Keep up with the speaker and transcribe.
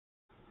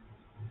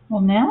Well,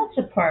 now it's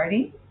a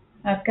party.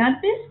 I've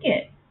got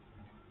Biscuit.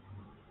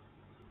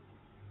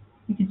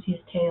 You can see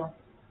his tail.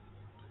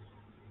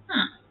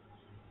 Huh.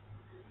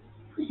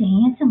 Who's a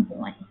handsome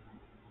boy?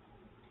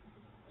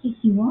 Yes,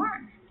 you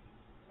are.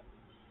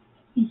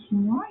 Yes,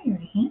 you are. You're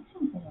a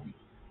handsome boy.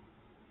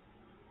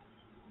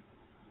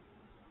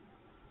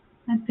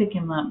 I'd pick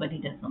him up, but he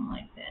doesn't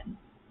like that.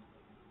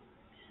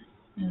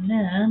 And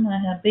then I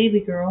have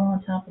baby girl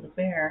on top of the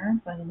bear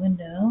by the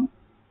window.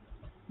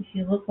 If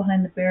you look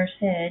behind the bear's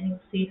head, you'll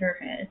see her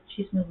head.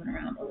 She's moving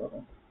around a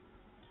little.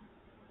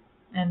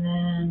 And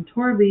then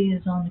Torby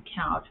is on the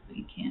couch, but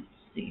you can't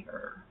see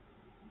her.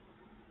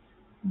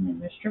 And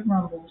then Mr.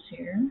 Rumble's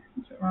here.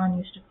 That's what Ron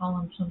used to call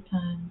him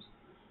sometimes.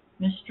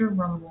 Mr.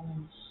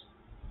 Rumbles.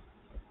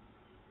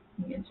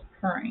 He is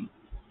purring.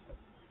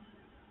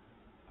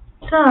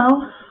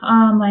 So,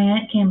 my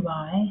aunt came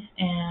by,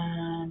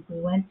 and we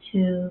went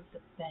to the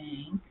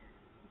bank.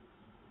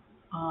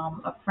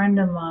 A friend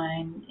of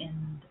mine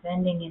in the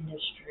vending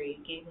industry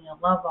gave me a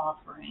love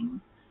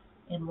offering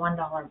in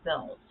 $1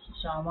 bills,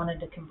 so I wanted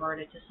to convert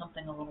it to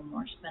something a little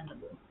more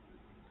spendable.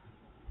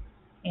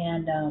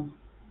 And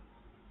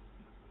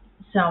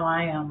so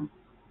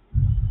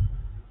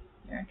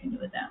here I can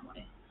do it that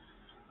way.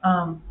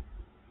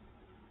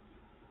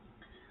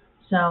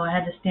 So I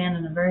had to stand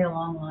in a very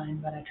long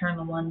line, but I turned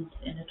the ones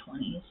into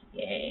 20s.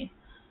 Yay!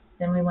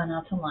 Then we went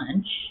out to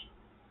lunch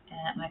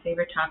at my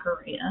favorite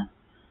taqueria,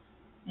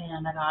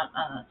 and I got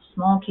a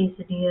small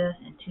quesadilla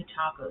and 2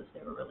 tacos.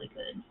 They were really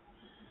good.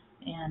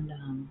 And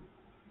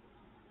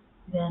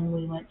then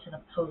we went to the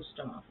post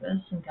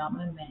office and got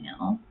my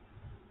mail.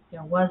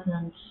 There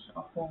wasn't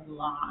a whole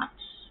lot,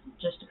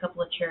 just a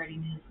couple of charity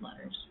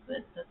newsletters, but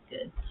that's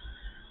good.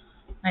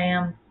 I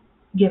am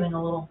giving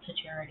a little to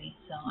charity,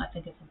 so I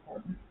think it's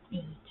important to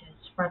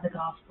spread the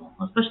gospel,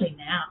 especially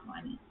now.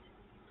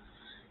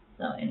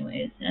 So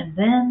anyways, and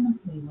then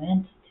we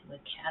went to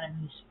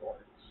Academy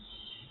Sports,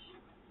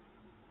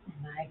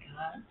 and I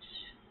got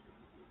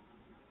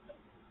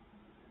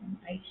an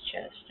ice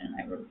chest, and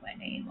I wrote my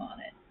name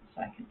on it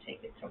so I can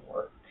take it to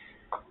work.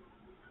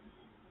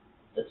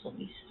 This will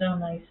be so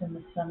nice in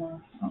the summer.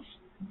 Oh,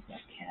 it's got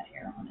cat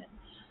hair on it.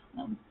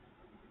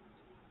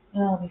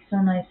 It'll be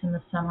so nice in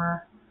the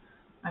summer.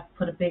 I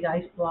put a big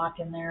ice block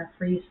in there,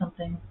 freeze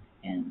something,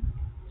 and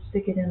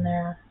stick it in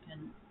there,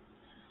 and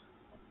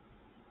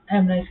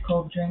have a nice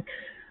cold drink,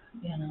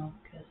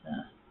 because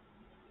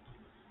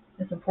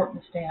it's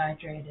important to stay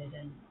hydrated.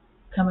 And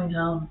coming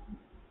home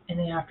in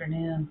the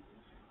afternoon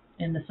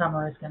in the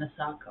summer is going to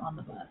suck on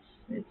the bus.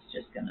 It's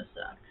just going to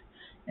suck.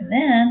 And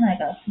then I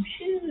got some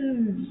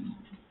shoes.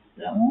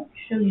 So I won't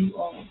show you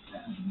all of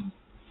them,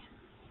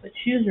 but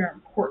shoes are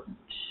important.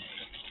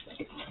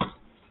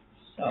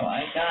 So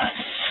I got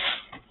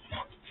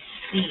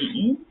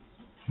these.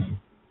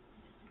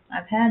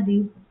 I've had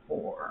these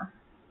before,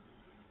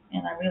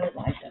 and I really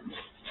like them.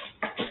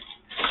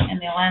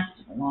 And they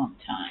lasted a long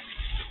time.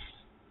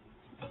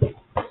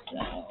 So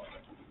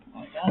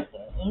I got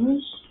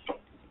those.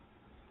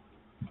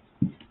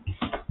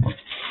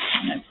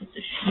 And I put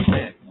the shoe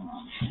back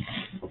on.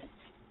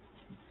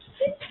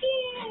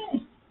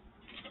 Biscuit!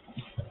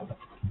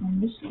 And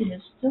Biscuit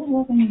is still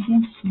rubbing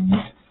against me.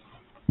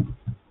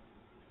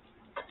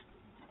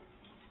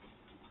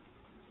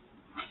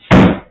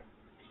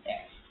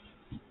 There.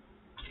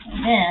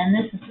 And then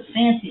this is the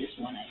fanciest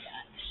one I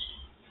got.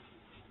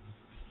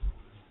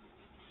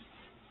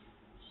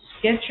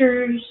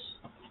 Skechers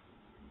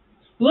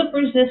Slip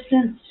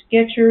resistant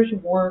Skechers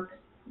Work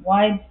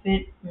Wide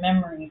Fit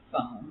Memory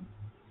Foam.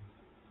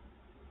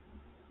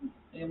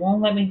 It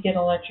won't let me get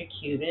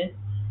electrocuted,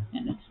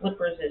 and it's slip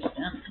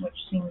resistant, which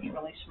seems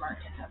really smart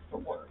to have for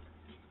work.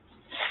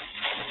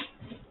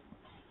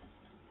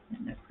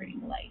 And they're pretty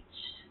light.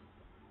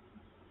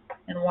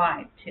 And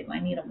wide, too. I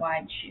need a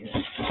wide shoe.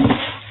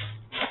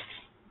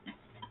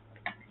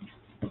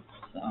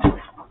 So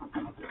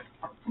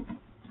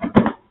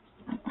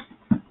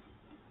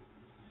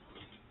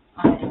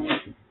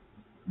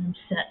I'm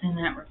set in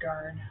that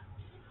regard,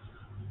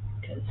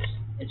 because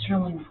it's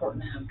really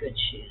important to have good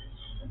shoes.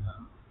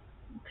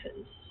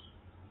 Because,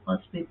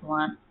 let's be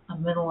blunt,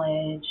 I'm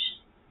middle-aged,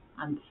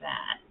 I'm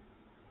fat,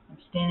 I'm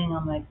standing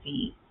on my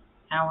feet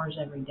hours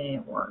every day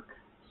at work,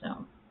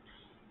 so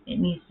it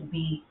needs to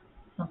be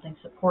something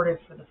supportive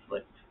for the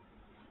foot.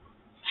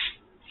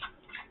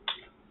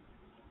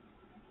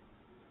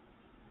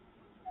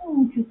 Oh,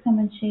 won't you come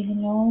and say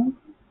hello?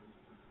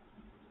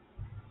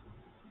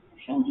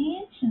 You're so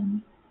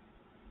handsome.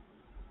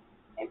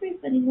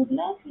 Everybody would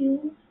love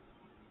you.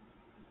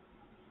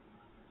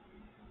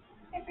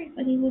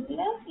 Everybody would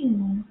love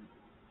you.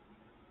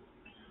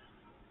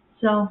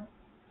 So,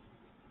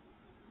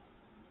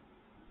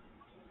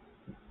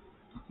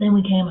 then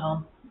we came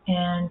home,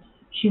 and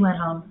she went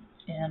home,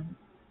 and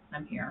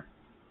I'm here.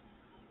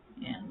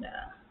 And,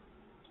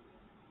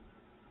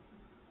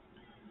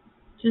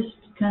 just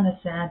kind of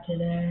sad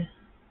today.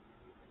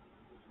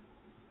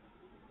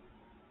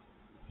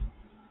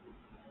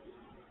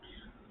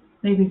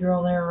 Baby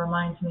girl there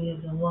reminds me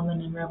of the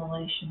woman in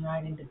Revelation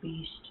riding the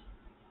beast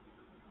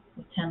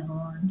with 10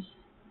 horns,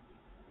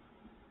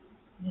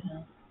 you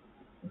know,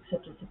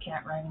 except it's a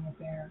cat riding a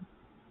bear.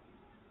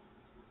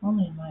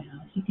 Only in my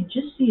house. You can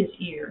just see his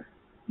ear.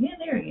 Yeah,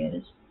 there he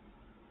is.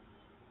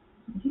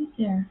 He's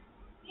there.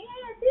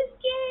 Yeah,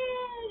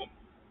 Biscuit!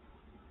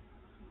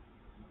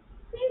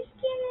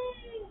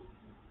 Biscuit!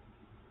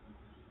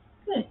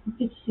 Good. You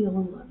get to see a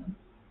little of him.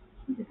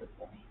 He's a good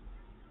boy.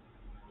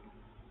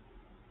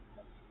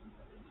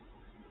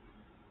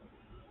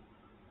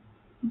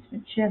 He's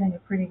been shedding a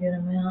pretty good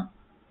amount.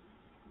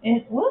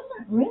 It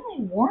wasn't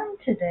really warm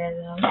today,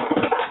 though.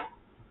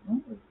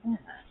 What was that?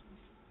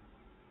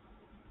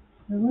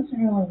 It wasn't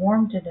really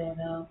warm today,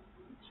 though.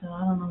 So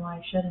I don't know why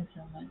he's shedding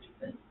so much,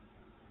 but it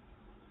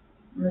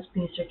must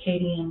be a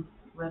circadian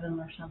rhythm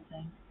or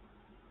something.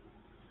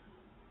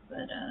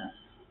 But,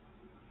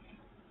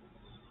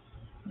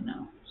 you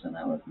know, so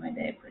that was my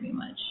day pretty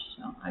much.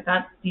 So I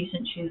got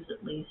decent shoes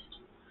at least.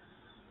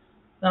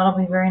 That'll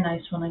be very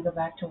nice when I go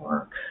back to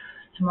work.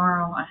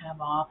 Tomorrow I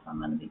have off. I'm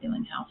going to be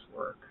doing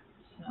housework.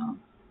 So,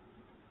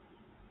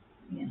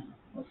 you know,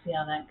 we'll see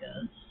how that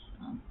goes.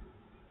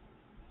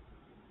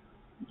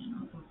 You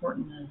know, it's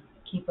important to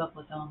keep up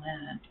with all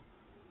that.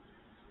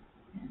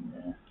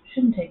 And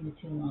shouldn't take me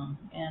too long.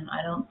 And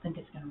I don't think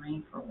it's going to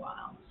rain for a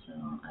while. So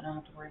I don't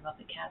have to worry about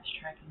the cats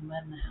tracking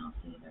mud in the house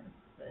either.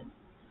 But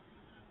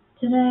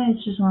today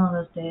it's just one of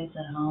those days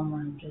at home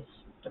where I'm just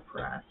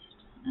depressed.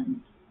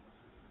 And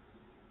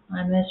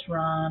I miss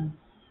Ron.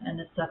 And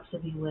it sucks to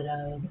be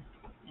widowed.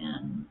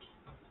 And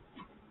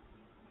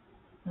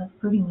that's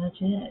pretty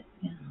much it,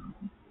 you know.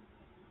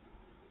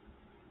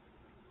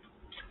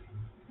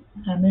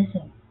 I miss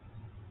him.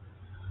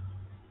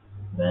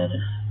 But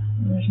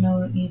there's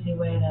no easy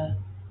way to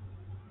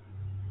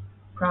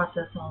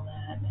process all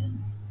that. And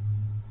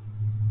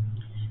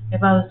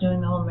if I was doing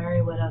the whole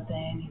Merry Widow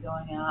thing and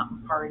going out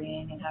and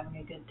partying and having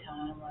a good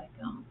time, like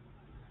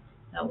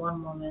that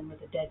one woman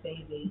with a dead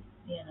baby,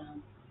 you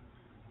know,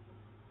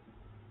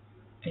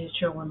 it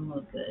sure wouldn't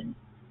look good.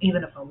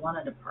 Even if I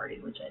wanted to party,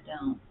 which I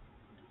don't.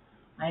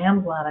 I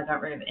am glad I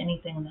got rid of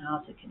anything in the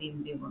house that could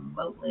even be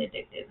remotely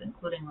addictive,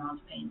 including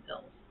Ron's pain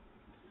pills.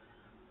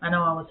 I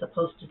know I was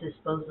supposed to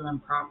dispose of them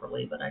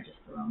properly, but I just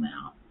threw them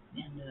out,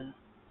 and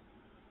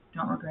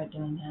don't regret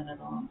doing that at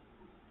all.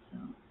 So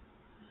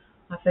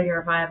I figure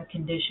if I have a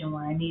condition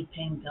where I need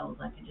pain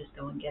pills, I can just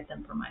go and get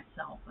them for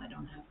myself. I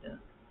don't have to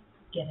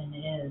get into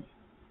his.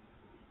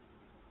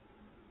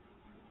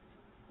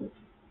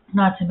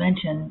 Not to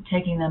mention,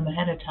 taking them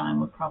ahead of time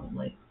would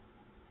probably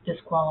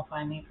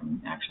disqualify me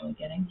from actually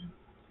getting them.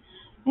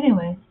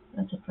 Anyways,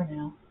 that's it for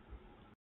now.